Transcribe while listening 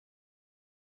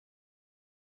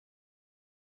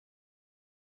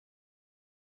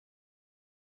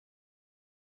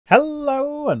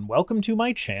Hello and welcome to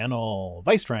my channel.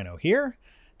 Rhino here.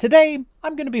 Today,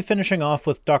 I'm going to be finishing off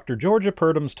with Dr. Georgia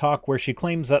Purdom's talk where she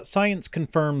claims that science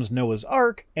confirms Noah's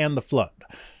Ark and the flood.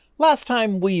 Last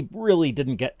time, we really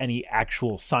didn't get any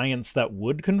actual science that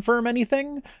would confirm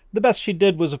anything. The best she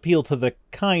did was appeal to the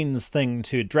kinds thing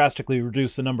to drastically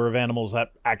reduce the number of animals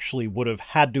that actually would have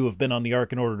had to have been on the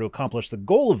Ark in order to accomplish the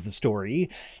goal of the story,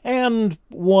 and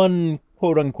one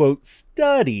quote-unquote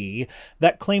study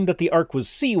that claimed that the Ark was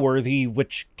seaworthy,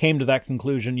 which came to that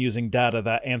conclusion using data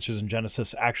that Answers in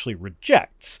Genesis actually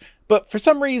rejects. But for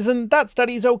some reason, that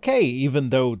study's okay,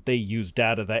 even though they use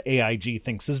data that AIG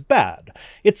thinks is bad.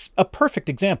 It's a perfect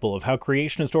example of how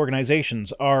creationist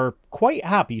organizations are quite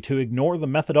happy to ignore the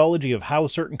methodology of how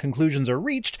certain conclusions are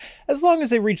reached, as long as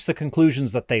they reach the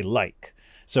conclusions that they like.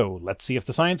 So let's see if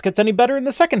the science gets any better in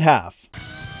the second half.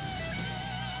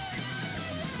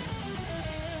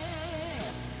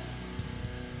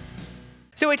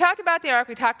 So we talked about the Ark,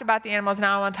 we talked about the animals,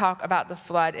 now I want to talk about the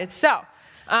flood itself.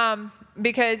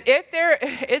 Because if there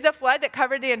is a flood that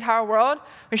covered the entire world,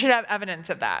 we should have evidence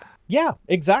of that. Yeah,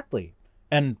 exactly.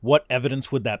 And what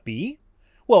evidence would that be?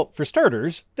 Well, for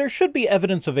starters, there should be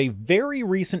evidence of a very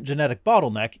recent genetic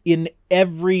bottleneck in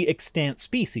every extant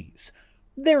species.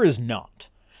 There is not.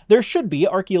 There should be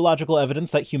archaeological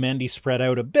evidence that humanity spread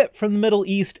out a bit from the Middle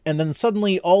East, and then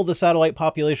suddenly all the satellite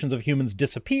populations of humans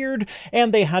disappeared,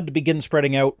 and they had to begin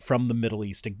spreading out from the Middle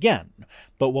East again.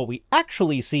 But what we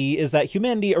actually see is that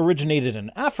humanity originated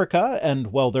in Africa, and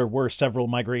while there were several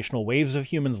migrational waves of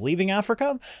humans leaving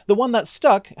Africa, the one that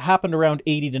stuck happened around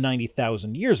 80 to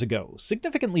 90,000 years ago,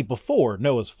 significantly before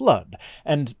Noah's flood.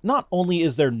 And not only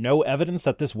is there no evidence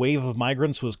that this wave of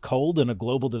migrants was culled in a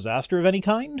global disaster of any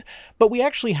kind, but we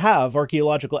actually have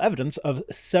archaeological evidence of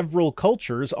several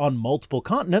cultures on multiple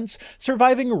continents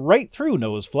surviving right through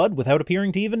Noah's flood without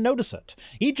appearing to even notice it.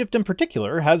 Egypt in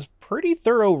particular has pretty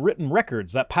thorough written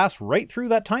records that pass right through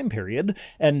that time period,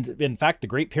 and in fact the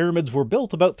Great Pyramids were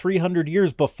built about 300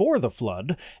 years before the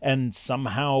flood, and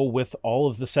somehow with all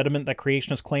of the sediment that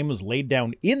creationists claim was laid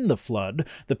down in the flood,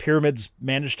 the pyramids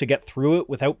managed to get through it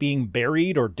without being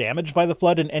buried or damaged by the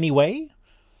flood in any way?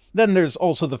 Then there's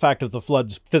also the fact of the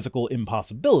flood's physical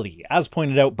impossibility, as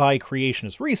pointed out by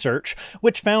creationist research,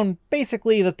 which found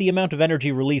basically that the amount of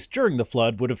energy released during the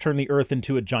flood would have turned the Earth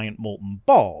into a giant molten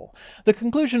ball. The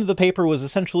conclusion of the paper was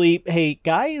essentially, hey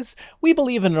guys, we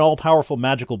believe in an all-powerful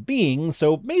magical being,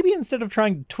 so maybe instead of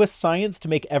trying to twist science to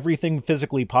make everything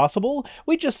physically possible,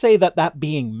 we just say that that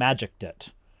being magicked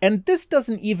it. And this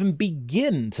doesn't even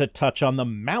begin to touch on the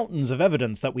mountains of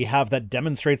evidence that we have that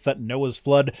demonstrates that Noah's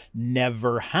flood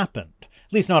never happened.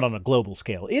 At least not on a global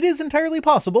scale. It is entirely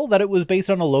possible that it was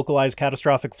based on a localized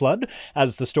catastrophic flood,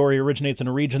 as the story originates in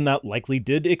a region that likely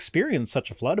did experience such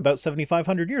a flood about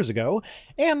 7,500 years ago,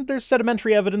 and there's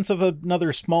sedimentary evidence of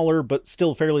another smaller but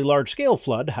still fairly large-scale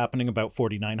flood happening about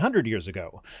 4,900 years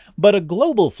ago. But a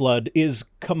global flood is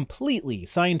completely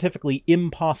scientifically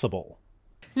impossible.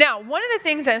 Now, one of the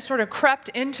things that sort of crept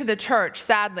into the church,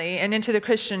 sadly, and into the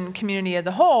Christian community as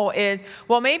a whole is,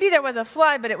 well, maybe there was a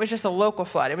flood, but it was just a local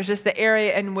flood. It was just the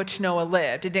area in which Noah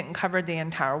lived. It didn't cover the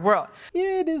entire world.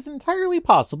 It is entirely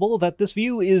possible that this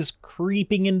view is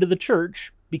creeping into the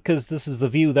church, because this is the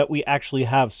view that we actually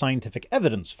have scientific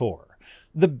evidence for.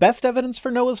 The best evidence for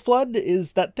Noah's flood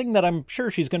is that thing that I'm sure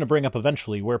she's going to bring up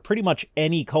eventually, where pretty much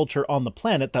any culture on the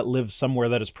planet that lives somewhere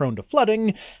that is prone to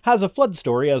flooding has a flood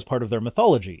story as part of their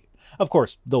mythology. Of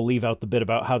course, they'll leave out the bit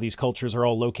about how these cultures are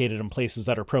all located in places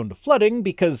that are prone to flooding,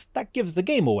 because that gives the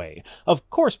game away. Of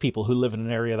course people who live in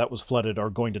an area that was flooded are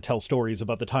going to tell stories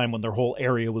about the time when their whole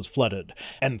area was flooded.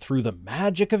 And through the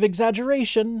magic of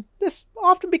exaggeration, this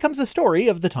often becomes a story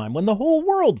of the time when the whole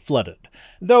world flooded.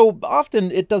 Though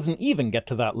often it doesn't even get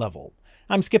to that level.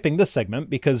 I'm skipping this segment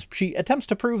because she attempts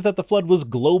to prove that the flood was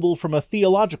global from a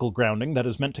theological grounding that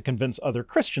is meant to convince other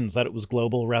Christians that it was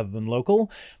global rather than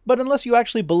local, but unless you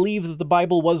actually believe that the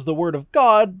Bible was the Word of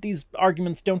God, these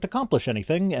arguments don't accomplish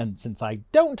anything, and since I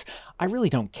don't, I really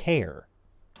don't care.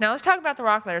 Now let's talk about the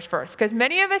rock layers first, because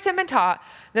many of us have been taught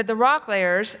that the rock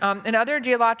layers and other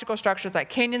geological structures like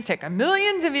canyons take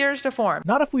millions of years to form.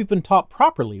 Not if we've been taught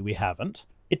properly, we haven't.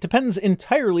 It depends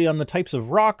entirely on the types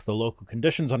of rock, the local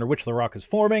conditions under which the rock is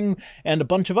forming, and a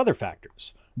bunch of other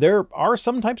factors. There are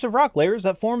some types of rock layers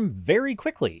that form very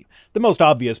quickly, the most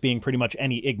obvious being pretty much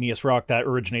any igneous rock that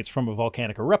originates from a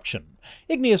volcanic eruption.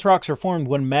 Igneous rocks are formed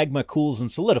when magma cools and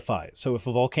solidifies, so if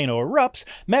a volcano erupts,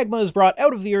 magma is brought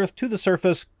out of the earth to the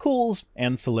surface, cools,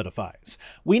 and solidifies.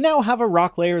 We now have a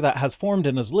rock layer that has formed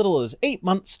in as little as 8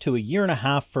 months to a year and a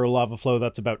half for a lava flow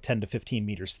that's about 10 to 15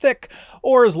 meters thick,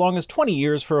 or as long as 20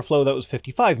 years for a flow that was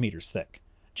 55 meters thick.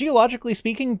 Geologically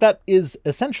speaking, that is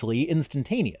essentially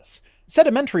instantaneous.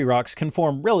 Sedimentary rocks can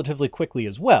form relatively quickly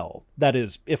as well. That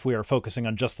is, if we are focusing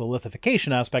on just the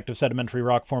lithification aspect of sedimentary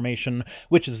rock formation,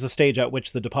 which is the stage at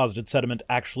which the deposited sediment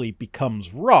actually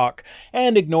becomes rock,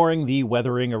 and ignoring the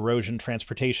weathering, erosion,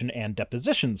 transportation, and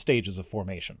deposition stages of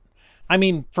formation. I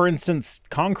mean, for instance,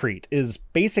 concrete is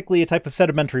basically a type of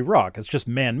sedimentary rock. It's just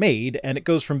man-made, and it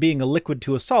goes from being a liquid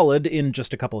to a solid in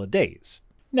just a couple of days.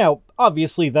 Now,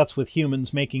 obviously that's with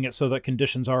humans making it so that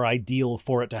conditions are ideal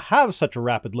for it to have such a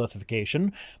rapid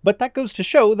lithification, but that goes to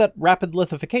show that rapid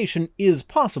lithification is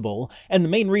possible, and the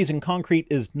main reason concrete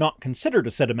is not considered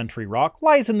a sedimentary rock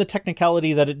lies in the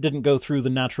technicality that it didn't go through the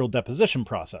natural deposition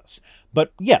process.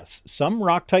 But yes, some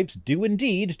rock types do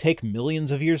indeed take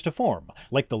millions of years to form,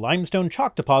 like the limestone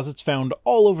chalk deposits found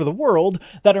all over the world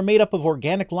that are made up of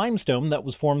organic limestone that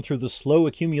was formed through the slow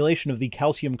accumulation of the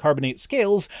calcium carbonate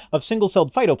scales of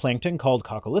single-celled phytoplankton called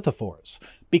coccolithophores.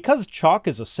 Because chalk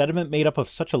is a sediment made up of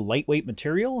such a lightweight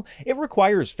material, it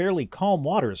requires fairly calm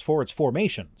waters for its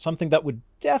formation, something that would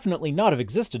definitely not have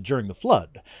existed during the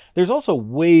flood. There's also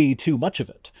way too much of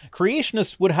it.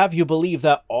 Creationists would have you believe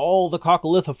that all the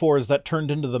coccolithophores that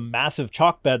turned into the massive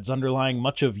chalk beds underlying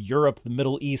much of Europe, the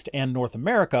Middle East, and North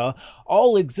America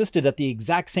all existed at the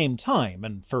exact same time,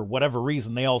 and for whatever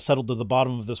reason they all settled to the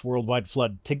bottom of this worldwide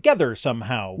flood together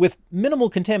somehow, with minimal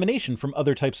contamination from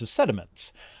other types of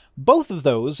sediments. Both of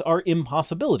those are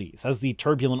impossibilities, as the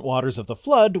turbulent waters of the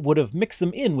flood would have mixed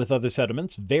them in with other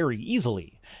sediments very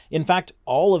easily. In fact,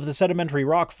 all of the sedimentary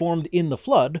rock formed in the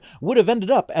flood would have ended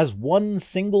up as one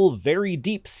single very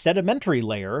deep sedimentary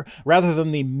layer, rather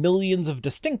than the millions of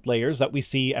distinct layers that we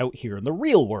see out here in the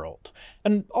real world.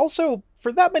 And also,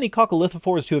 for that many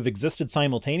coccolithophores to have existed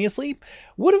simultaneously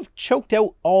would have choked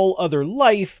out all other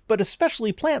life, but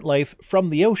especially plant life,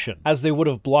 from the ocean, as they would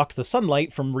have blocked the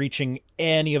sunlight from reaching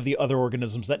any of the other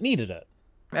organisms that needed it.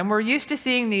 And we're used to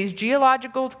seeing these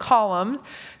geological columns,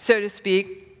 so to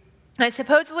speak, that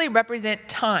supposedly represent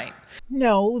time.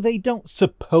 No, they don't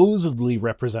supposedly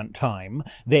represent time.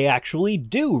 They actually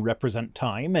do represent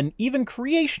time, and even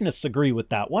creationists agree with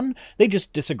that one. They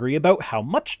just disagree about how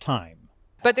much time.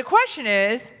 But the question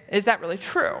is that really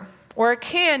true? Or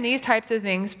can these types of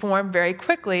things form very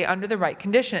quickly under the right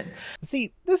conditions?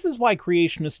 See, this is why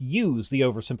creationists use the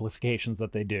oversimplifications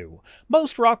that they do.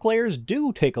 Most rock layers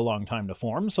do take a long time to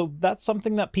form, so that's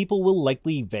something that people will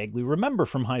likely vaguely remember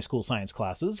from high school science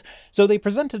classes, so they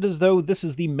present it as though this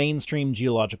is the mainstream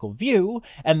geological view,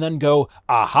 and then go,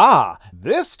 aha,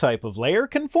 this type of layer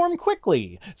can form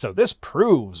quickly, so this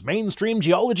proves mainstream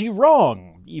geology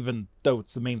wrong, even though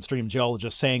it's the mainstream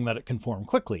geologist saying that it can form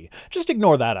quickly. Just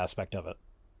ignore that aspect of it.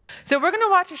 So we're going to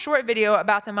watch a short video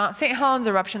about the Mount St. Helens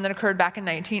eruption that occurred back in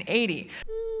 1980.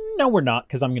 No, we're not,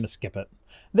 because I'm going to skip it.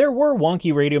 There were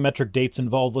wonky radiometric dates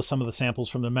involved with some of the samples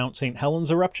from the Mount St.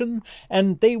 Helens eruption,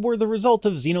 and they were the result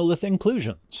of xenolith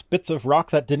inclusions, bits of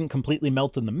rock that didn't completely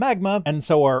melt in the magma, and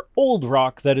so are old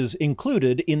rock that is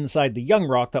included inside the young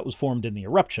rock that was formed in the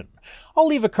eruption. I'll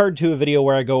leave a card to a video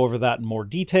where I go over that in more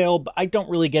detail, but I don't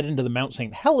really get into the Mount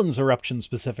St. Helens eruption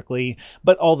specifically,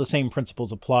 but all the same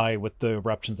principles apply with the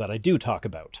eruptions that I do talk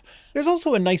about. There's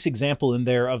also a nice example in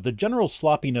there of the general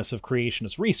sloppiness of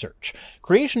creationist research.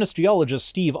 Creationist geologist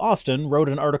Steve Austin wrote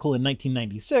an article in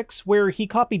 1996 where he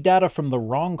copied data from the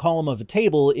wrong column of a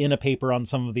table in a paper on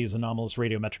some of these anomalous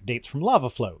radiometric dates from lava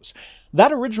flows.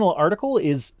 That original article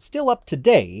is still up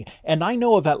today, and I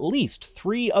know of at least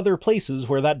 3 other places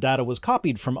where that data was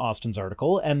copied from Austin's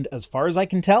article, and as far as I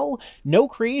can tell, no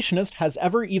creationist has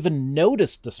ever even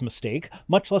noticed this mistake,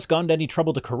 much less gone to any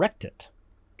trouble to correct it.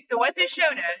 So what this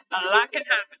showed us, a lot can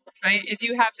happen, right? If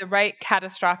you have the right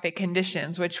catastrophic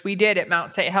conditions, which we did at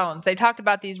Mount St. Helens. They talked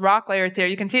about these rock layers here.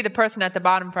 You can see the person at the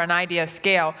bottom for an idea of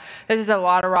scale. This is a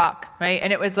lot of rock, right?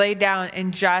 And it was laid down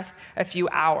in just a few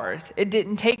hours. It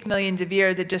didn't take millions of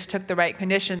years. It just took the right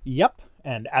conditions. Yep.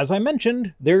 And as I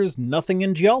mentioned, there's nothing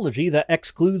in geology that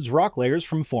excludes rock layers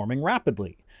from forming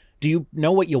rapidly. Do you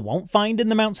know what you won't find in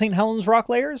the Mount St. Helens rock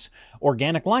layers?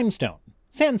 Organic limestone,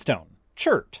 sandstone,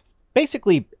 chert.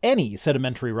 Basically, any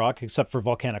sedimentary rock except for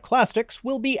volcaniclastics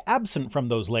will be absent from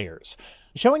those layers.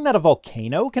 Showing that a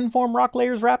volcano can form rock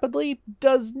layers rapidly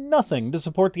does nothing to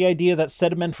support the idea that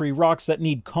sedimentary rocks that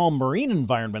need calm marine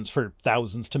environments for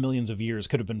thousands to millions of years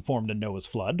could have been formed in Noah's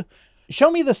flood.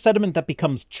 Show me the sediment that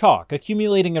becomes chalk,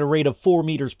 accumulating at a rate of 4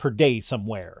 meters per day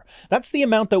somewhere. That's the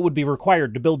amount that would be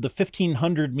required to build the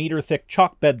 1,500 meter thick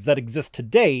chalk beds that exist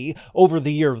today over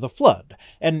the year of the flood.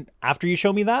 And after you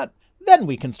show me that, then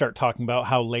we can start talking about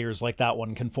how layers like that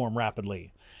one can form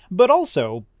rapidly. But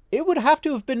also, it would have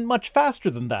to have been much faster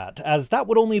than that, as that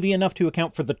would only be enough to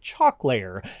account for the chalk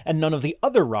layer, and none of the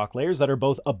other rock layers that are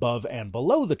both above and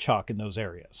below the chalk in those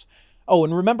areas. Oh,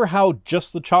 and remember how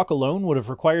just the chalk alone would have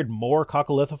required more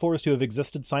coccolithophores to have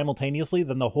existed simultaneously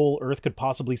than the whole Earth could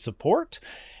possibly support?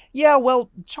 Yeah,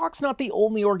 well, chalk's not the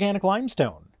only organic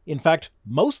limestone. In fact,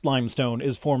 most limestone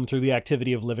is formed through the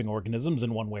activity of living organisms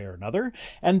in one way or another,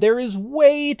 and there is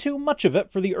way too much of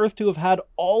it for the Earth to have had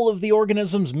all of the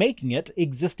organisms making it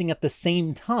existing at the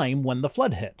same time when the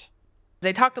flood hit.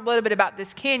 They talked a little bit about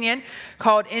this canyon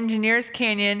called Engineers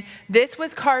Canyon. This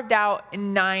was carved out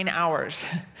in 9 hours.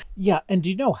 Yeah, and do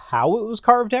you know how it was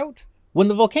carved out? When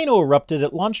the volcano erupted,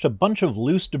 it launched a bunch of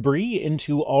loose debris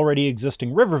into already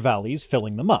existing river valleys,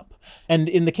 filling them up. And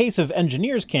in the case of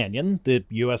Engineers Canyon, the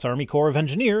U.S. Army Corps of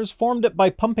Engineers formed it by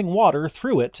pumping water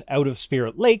through it out of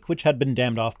Spirit Lake, which had been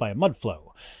dammed off by a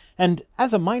mudflow. And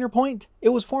as a minor point, it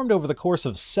was formed over the course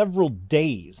of several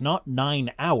days, not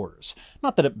 9 hours.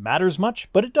 Not that it matters much,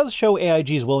 but it does show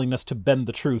AIG's willingness to bend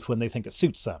the truth when they think it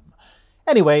suits them.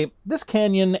 Anyway, this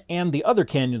canyon and the other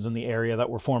canyons in the area that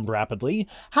were formed rapidly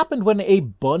happened when a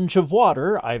bunch of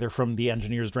water, either from the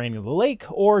engineers draining the lake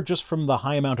or just from the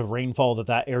high amount of rainfall that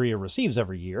that area receives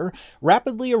every year,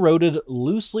 rapidly eroded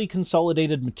loosely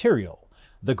consolidated material.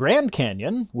 The Grand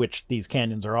Canyon, which these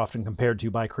canyons are often compared to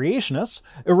by creationists,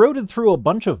 eroded through a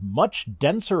bunch of much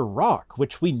denser rock,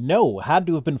 which we know had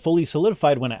to have been fully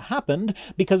solidified when it happened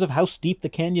because of how steep the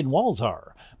canyon walls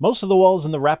are. Most of the walls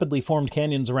in the rapidly formed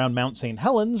canyons around Mount St.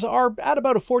 Helens are at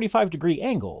about a 45-degree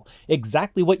angle,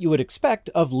 exactly what you would expect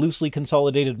of loosely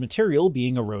consolidated material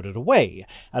being eroded away.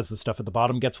 As the stuff at the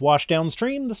bottom gets washed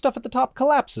downstream, the stuff at the top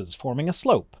collapses, forming a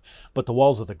slope. But the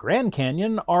walls of the Grand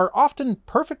Canyon are often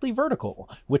perfectly vertical,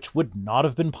 which would not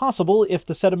have been possible if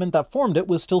the sediment that formed it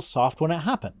was still soft when it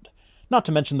happened. Not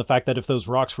to mention the fact that if those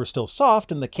rocks were still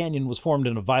soft and the canyon was formed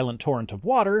in a violent torrent of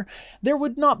water, there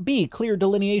would not be clear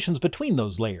delineations between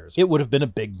those layers. It would have been a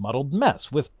big muddled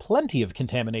mess, with plenty of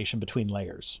contamination between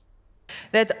layers.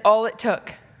 That's all it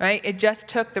took, right? It just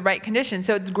took the right conditions.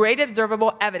 So it's great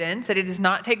observable evidence that it does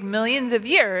not take millions of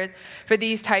years for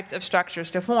these types of structures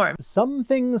to form. Some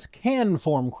things can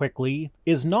form quickly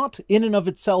is not in and of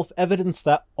itself evidence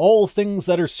that all things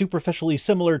that are superficially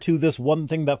similar to this one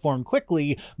thing that formed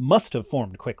quickly must have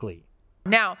formed quickly.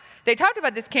 Now, they talked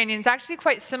about this canyon. It's actually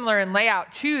quite similar in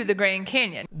layout to the Grand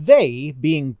Canyon. They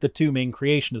being the two main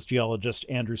creationist geologists,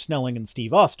 Andrew Snelling and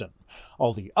Steve Austin.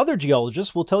 All the other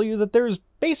geologists will tell you that there's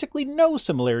basically no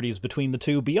similarities between the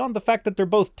two beyond the fact that they're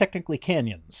both technically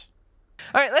canyons.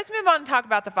 All right, let's move on and talk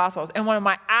about the fossils. And one of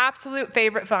my absolute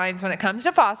favorite finds when it comes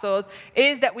to fossils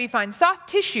is that we find soft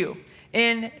tissue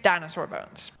in dinosaur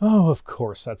bones. Oh, of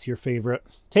course, that's your favorite.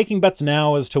 Taking bets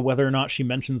now as to whether or not she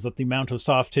mentions that the amount of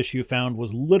soft tissue found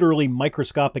was literally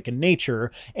microscopic in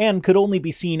nature and could only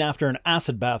be seen after an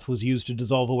acid bath was used to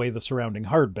dissolve away the surrounding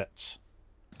hard bits.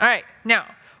 All right, now,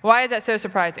 why is that so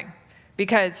surprising?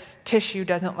 Because tissue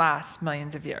doesn't last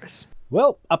millions of years.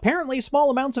 Well, apparently small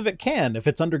amounts of it can if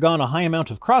it's undergone a high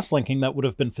amount of cross-linking that would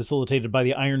have been facilitated by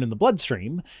the iron in the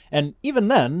bloodstream, and even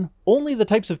then, only the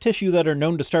types of tissue that are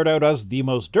known to start out as the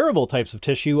most durable types of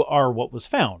tissue are what was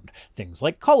found, things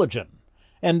like collagen.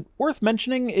 And worth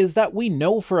mentioning is that we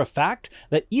know for a fact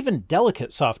that even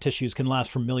delicate soft tissues can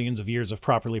last for millions of years if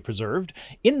properly preserved.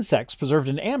 Insects preserved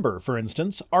in amber, for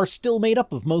instance, are still made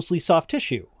up of mostly soft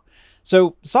tissue.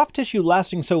 So soft tissue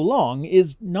lasting so long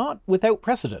is not without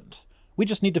precedent. We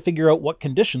just need to figure out what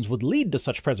conditions would lead to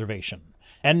such preservation.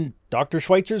 And Dr.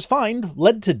 Schweitzer's find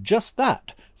led to just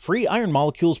that. Free iron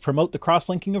molecules promote the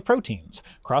cross-linking of proteins.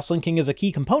 Cross-linking is a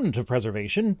key component of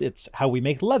preservation. It's how we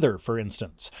make leather, for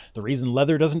instance. The reason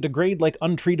leather doesn't degrade like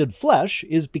untreated flesh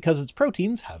is because its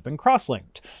proteins have been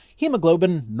cross-linked.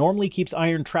 Hemoglobin normally keeps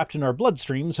iron trapped in our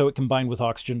bloodstream so it can bind with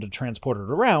oxygen to transport it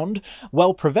around,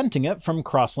 while preventing it from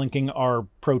cross-linking our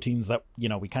proteins that,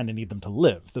 we kind of need them to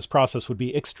live. This process would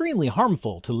be extremely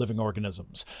harmful to living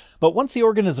organisms. But once the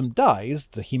organism dies,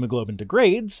 the hemoglobin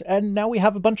degrades, and now we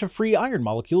have a bunch of free iron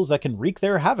molecules that can wreak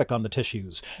their havoc on the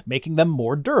tissues, making them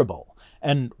more durable.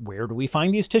 And where do we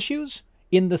find these tissues?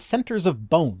 In the centers of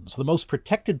bones, the most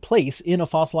protected place in a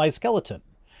fossilized skeleton.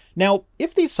 Now,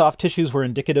 if these soft tissues were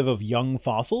indicative of young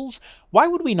fossils, why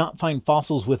would we not find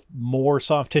fossils with more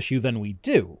soft tissue than we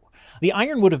do? The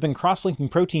iron would have been cross-linking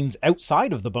proteins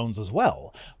outside of the bones as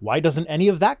well. Why doesn't any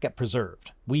of that get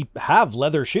preserved? We have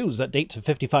leather shoes that date to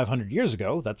 5,500 years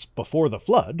ago, that's before the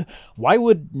flood. Why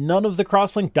would none of the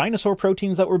cross-linked dinosaur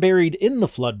proteins that were buried in the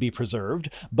flood be preserved,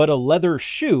 but a leather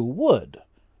shoe would?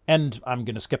 And I'm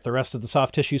going to skip the rest of the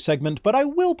soft tissue segment, but I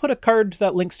will put a card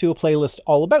that links to a playlist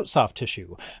all about soft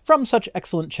tissue, from such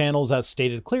excellent channels as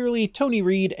Stated Clearly, Tony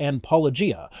Reed, and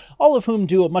Paulogia, all of whom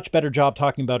do a much better job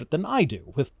talking about it than I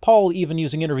do, with Paul even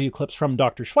using interview clips from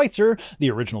Dr. Schweitzer, the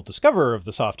original discoverer of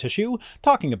the soft tissue,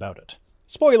 talking about it.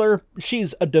 Spoiler,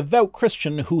 she's a devout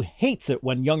Christian who hates it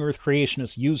when young Earth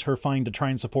creationists use her find to try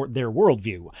and support their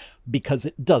worldview, because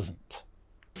it doesn't.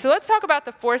 So let's talk about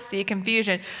the fourth sea,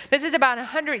 confusion. This is about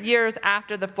 100 years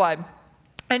after the flood.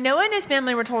 And Noah and his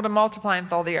family were told to multiply and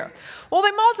fill the earth. Well,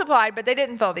 they multiplied, but they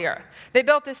didn't fill the earth. They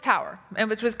built this tower,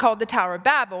 which was called the Tower of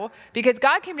Babel, because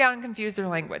God came down and confused their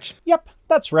language. Yep,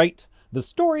 that's right. The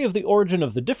story of the origin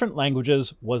of the different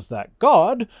languages was that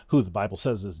God, who the Bible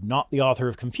says is not the author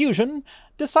of confusion,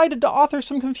 decided to author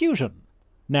some confusion.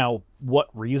 Now, what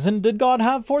reason did God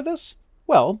have for this?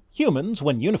 Well, humans,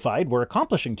 when unified, were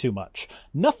accomplishing too much.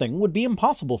 Nothing would be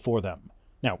impossible for them.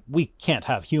 Now, we can't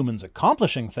have humans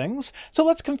accomplishing things, so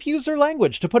let's confuse their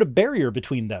language to put a barrier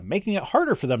between them, making it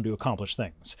harder for them to accomplish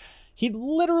things. He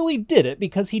literally did it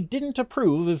because he didn't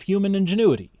approve of human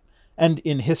ingenuity. And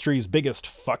in history's biggest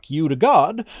fuck you to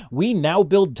God, we now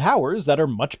build towers that are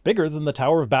much bigger than the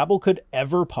Tower of Babel could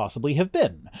ever possibly have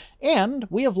been. And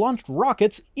we have launched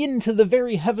rockets into the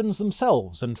very heavens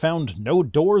themselves and found no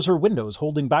doors or windows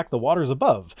holding back the waters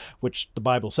above, which the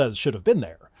Bible says should have been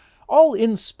there. All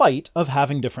in spite of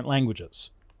having different languages.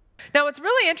 Now, what's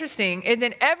really interesting is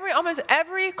in almost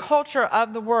every culture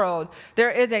of the world,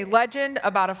 there is a legend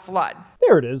about a flood.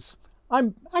 There it is.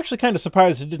 I'm actually kind of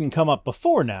surprised it didn't come up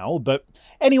before now, but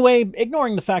anyway,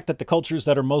 ignoring the fact that the cultures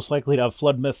that are most likely to have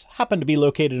flood myths happen to be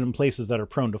located in places that are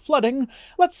prone to flooding,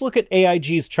 let's look at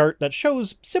AIG's chart that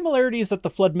shows similarities that the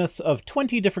flood myths of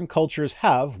 20 different cultures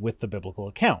have with the biblical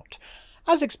account.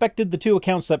 As expected, the two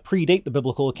accounts that predate the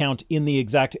biblical account in the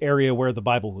exact area where the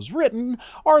Bible was written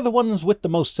are the ones with the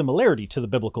most similarity to the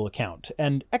biblical account,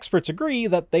 and experts agree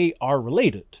that they are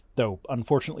related. Though,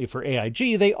 unfortunately for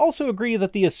AIG, they also agree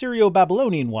that the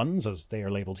Assyrio-Babylonian ones, as they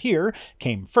are labeled here,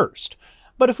 came first.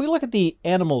 But if we look at the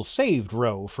animals saved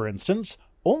row, for instance,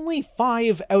 only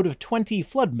 5 out of 20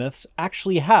 flood myths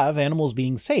actually have animals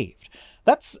being saved.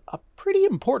 That's a pretty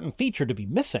important feature to be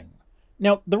missing.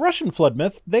 Now, the Russian flood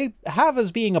myth, they have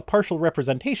as being a partial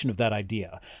representation of that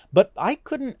idea, but I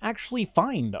couldn't actually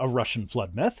find a Russian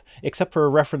flood myth, except for a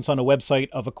reference on a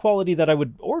website of a quality that I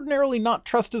would ordinarily not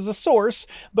trust as a source,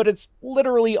 but it's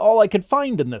literally all I could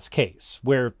find in this case,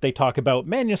 where they talk about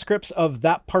manuscripts of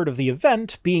that part of the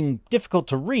event being difficult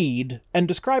to read, and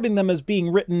describing them as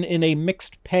being written in a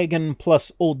mixed pagan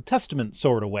plus Old Testament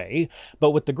sort of way,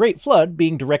 but with the Great Flood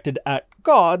being directed at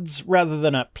gods rather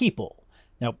than at people.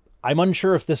 Now, I'm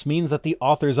unsure if this means that the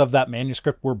authors of that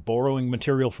manuscript were borrowing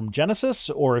material from Genesis,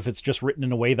 or if it's just written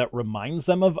in a way that reminds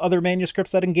them of other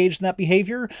manuscripts that engaged in that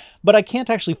behavior, but I can't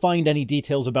actually find any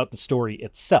details about the story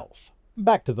itself.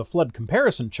 Back to the flood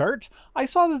comparison chart, I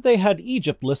saw that they had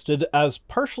Egypt listed as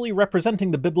partially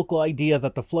representing the biblical idea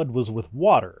that the flood was with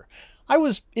water. I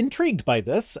was intrigued by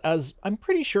this, as I'm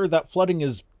pretty sure that flooding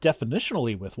is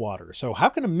definitionally with water, so how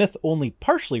can a myth only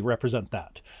partially represent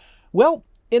that? Well,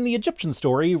 in the Egyptian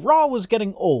story, Ra was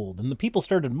getting old, and the people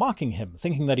started mocking him,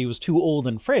 thinking that he was too old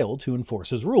and frail to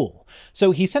enforce his rule.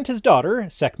 So he sent his daughter,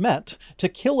 Sekhmet, to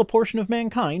kill a portion of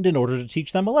mankind in order to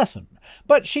teach them a lesson.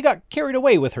 But she got carried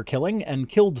away with her killing, and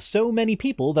killed so many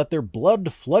people that their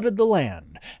blood flooded the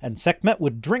land, and Sekhmet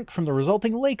would drink from the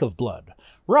resulting lake of blood.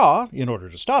 Ra, in order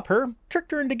to stop her,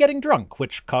 tricked her into getting drunk,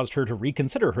 which caused her to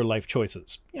reconsider her life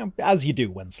choices, as you do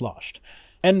when sloshed.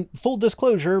 And full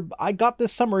disclosure, I got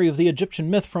this summary of the Egyptian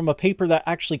myth from a paper that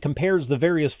actually compares the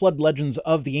various flood legends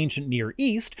of the ancient Near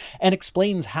East and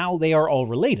explains how they are all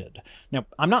related. Now,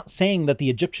 I'm not saying that the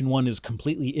Egyptian one is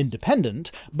completely independent,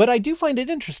 but I do find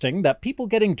it interesting that people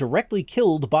getting directly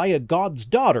killed by a god's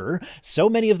daughter, so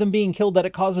many of them being killed that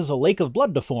it causes a lake of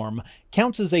blood to form,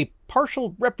 counts as a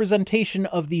partial representation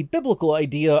of the biblical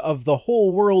idea of the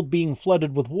whole world being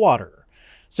flooded with water.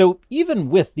 So even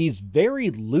with these very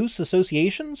loose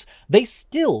associations, they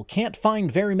still can't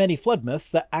find very many flood myths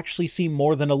that actually seem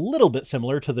more than a little bit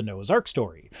similar to the Noah's Ark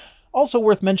story. Also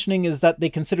worth mentioning is that they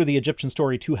consider the Egyptian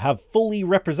story to have fully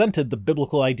represented the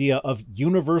biblical idea of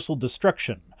universal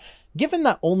destruction. Given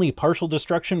that only partial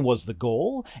destruction was the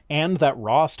goal, and that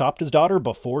Ra stopped his daughter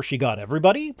before she got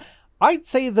everybody, I'd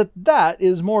say that that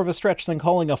is more of a stretch than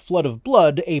calling a flood of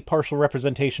blood a partial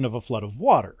representation of a flood of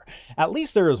water. At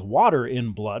least there is water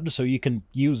in blood, so you can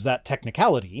use that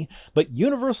technicality, but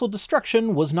universal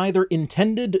destruction was neither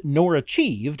intended nor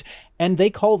achieved, and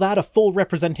they call that a full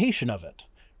representation of it.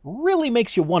 Really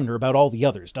makes you wonder about all the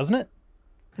others, doesn't it?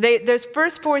 Those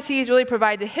first 4 C's really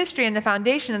provide the history and the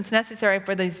foundation that's necessary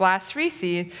for these last 3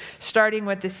 C's, starting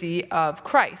with the C of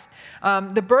Christ.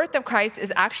 The birth of Christ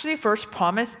is actually first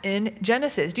promised in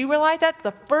Genesis. Do you realize that?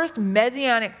 The first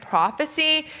messianic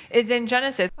prophecy is in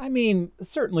Genesis. I mean,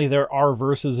 certainly there are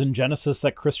verses in Genesis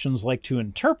that Christians like to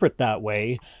interpret that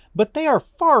way, but they are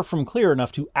far from clear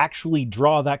enough to actually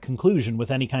draw that conclusion with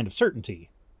any kind of certainty.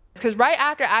 Because right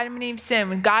after Adam and Eve sin,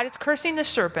 when God is cursing the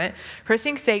serpent,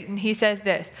 cursing Satan, he says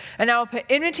this, "And I will put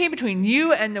enmity between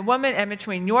you and the woman, and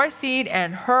between your seed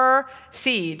and her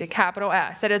seed," capital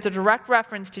S. That is a direct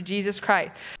reference to Jesus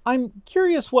Christ. I'm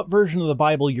curious what version of the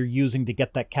Bible you're using to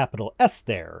get that capital S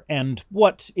there, and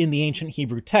what, in the ancient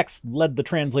Hebrew text, led the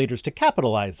translators to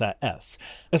capitalize that S,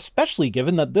 especially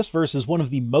given that this verse is one of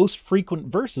the most frequent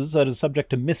verses that is subject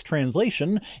to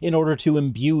mistranslation in order to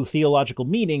imbue theological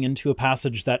meaning into a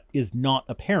passage that is not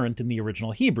apparent in the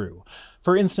original Hebrew.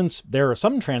 For instance, there are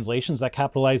some translations that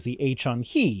capitalize the H on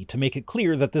he to make it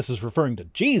clear that this is referring to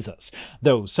Jesus,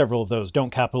 though several of those don't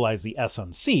capitalize the S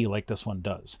on C like this one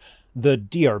does. The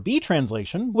DRB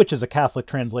translation, which is a Catholic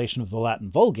translation of the Latin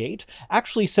Vulgate,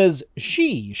 actually says,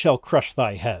 "She shall crush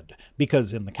thy head,"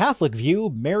 because in the Catholic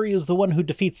view, Mary is the one who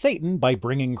defeats Satan by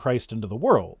bringing Christ into the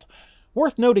world.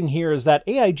 Worth noting here is that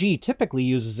AIG typically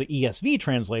uses the ESV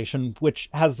translation, which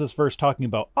has this verse talking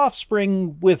about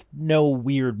offspring with no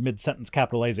weird mid-sentence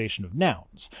capitalization of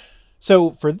nouns.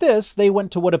 So for this, they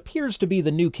went to what appears to be the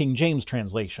New King James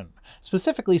translation,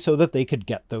 specifically so that they could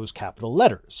get those capital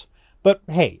letters. But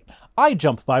hey, I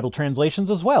jump Bible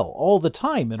translations as well, all the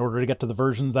time, in order to get to the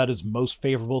version that is most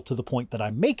favorable to the point that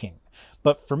I'm making.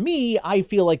 But for me, I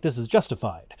feel like this is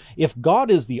justified. If God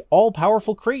is the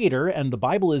all-powerful creator and the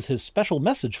Bible is his special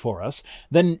message for us,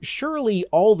 then surely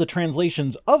all the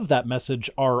translations of that message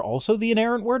are also the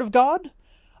inerrant word of God?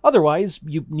 Otherwise,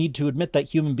 you need to admit that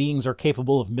human beings are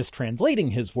capable of mistranslating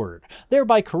his word,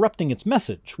 thereby corrupting its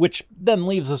message, which then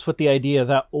leaves us with the idea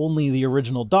that only the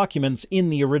original documents in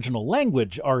the original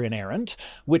language are inerrant,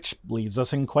 which leaves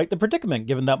us in quite the predicament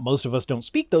given that most of us don't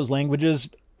speak those languages,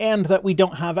 and that we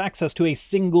don't have access to a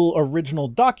single original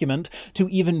document to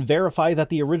even verify that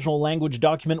the original language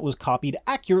document was copied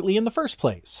accurately in the first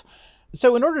place.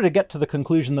 So in order to get to the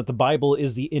conclusion that the Bible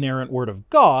is the inerrant word of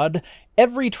God,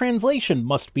 every translation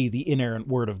must be the inerrant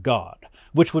word of God,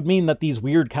 which would mean that these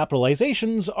weird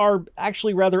capitalizations are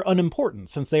actually rather unimportant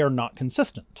since they are not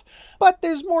consistent. But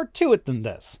there's more to it than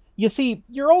this. You see,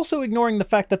 you're also ignoring the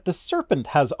fact that the serpent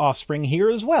has offspring here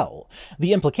as well.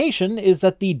 The implication is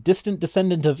that the distant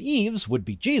descendant of Eve's would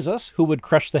be Jesus, who would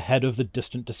crush the head of the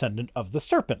distant descendant of the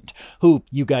serpent, who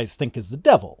you guys think is the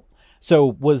devil. So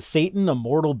was Satan a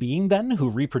mortal being then, who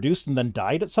reproduced and then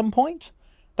died at some point?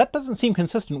 That doesn't seem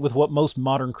consistent with what most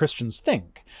modern Christians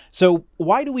think. So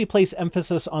why do we place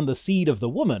emphasis on the seed of the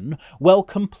woman, while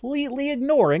completely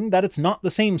ignoring that it's not the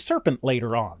same serpent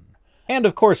later on? And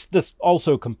of course, this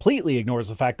also completely ignores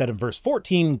the fact that in verse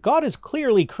 14, God is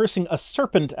clearly cursing a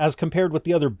serpent as compared with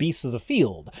the other beasts of the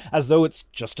field, as though it's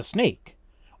just a snake.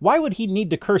 Why would he need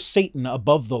to curse Satan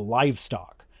above the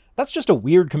livestock? That's just a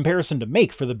weird comparison to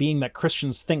make for the being that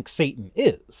Christians think Satan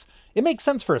is. It makes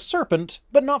sense for a serpent,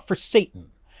 but not for Satan.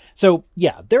 So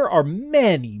yeah, there are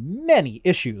many, many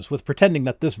issues with pretending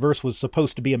that this verse was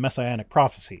supposed to be a messianic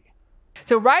prophecy.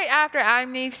 So right after Adam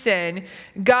and Eve sin,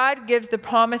 God gives the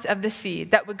promise of the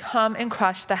seed that would come and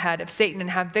crush the head of Satan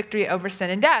and have victory over sin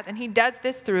and death. And he does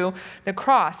this through the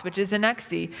cross, which is the next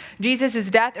C. Jesus'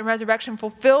 death and resurrection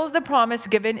fulfills the promise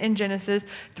given in Genesis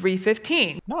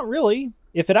 3:15. Not really.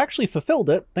 If it actually fulfilled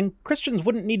it, then Christians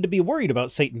wouldn't need to be worried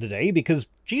about Satan today, because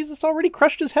Jesus already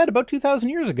crushed his head about 2,000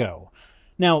 years ago.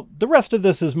 Now, the rest of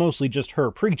this is mostly just her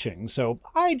preaching, so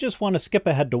I just want to skip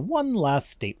ahead to one last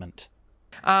statement.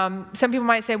 Some people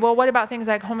might say, well, what about things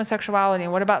like homosexuality?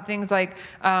 And what about things like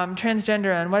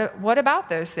transgender? And what about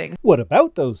those things? What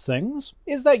about those things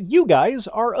is that you guys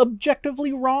are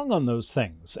objectively wrong on those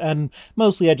things. And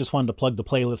mostly I just wanted to plug the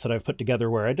playlist that I've put together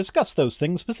where I discuss those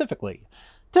things specifically.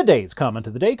 Today's comment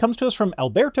of the day comes to us from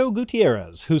Alberto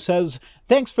Gutierrez, who says,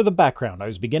 "Thanks for the background, I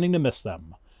was beginning to miss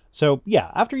them." So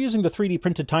yeah, after using the 3D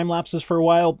printed time-lapses for a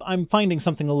while, I'm finding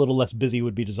something a little less busy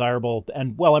would be desirable,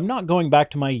 and while I'm not going back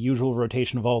to my usual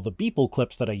rotation of all the Beeple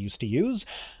clips that I used to use,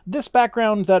 this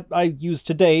background that I used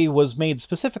today was made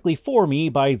specifically for me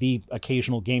by the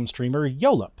occasional game streamer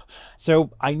Yolip.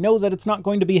 So I know that it's not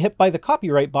going to be hit by the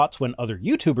copyright bots when other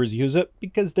YouTubers use it,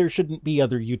 because there shouldn't be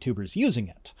other YouTubers using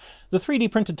it. The 3D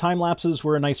printed time-lapses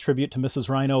were a nice tribute to Mrs.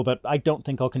 Rhino, but I don't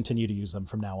think I'll continue to use them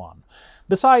from now on.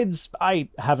 Besides, I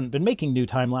haven't been making new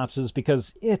time-lapses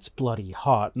because it's bloody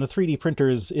hot, and the 3D printer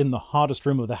is in the hottest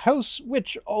room of the house,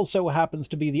 which also happens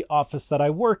to be the office that I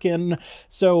work in,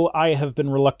 so I have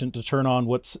been reluctant to turn on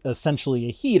what's essentially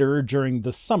a heater during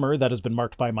the summer that has been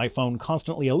marked by my phone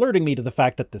constantly alerting me to the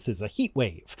fact that this is a heat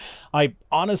wave. I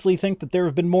honestly think that there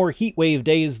have been more heat wave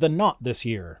days than not this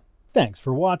year. Thanks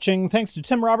for watching. Thanks to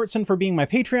Tim Robertson for being my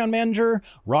Patreon manager,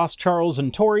 Ross, Charles,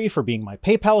 and Tori for being my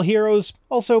PayPal heroes.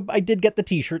 Also, I did get the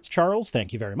t-shirts, Charles,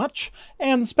 thank you very much.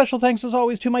 And special thanks as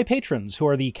always to my patrons, who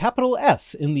are the capital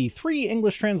S in the 3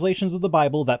 English translations of the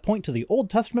Bible that point to the Old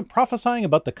Testament prophesying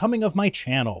about the coming of my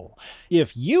channel.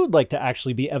 If you'd like to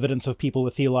actually be evidence of people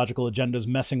with theological agendas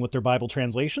messing with their Bible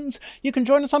translations, you can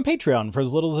join us on Patreon for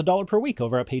as little as $1 per week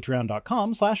over at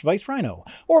patreon.com/ViceRhino,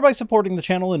 or by supporting the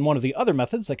channel in one of the other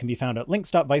methods that can be found at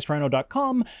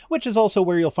links.vicerhino.com, which is also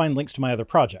where you'll find links to my other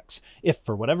projects. If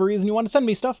for whatever reason you want to send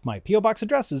me stuff, my P.O. Box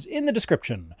address is in the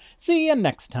description. See you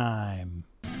next time.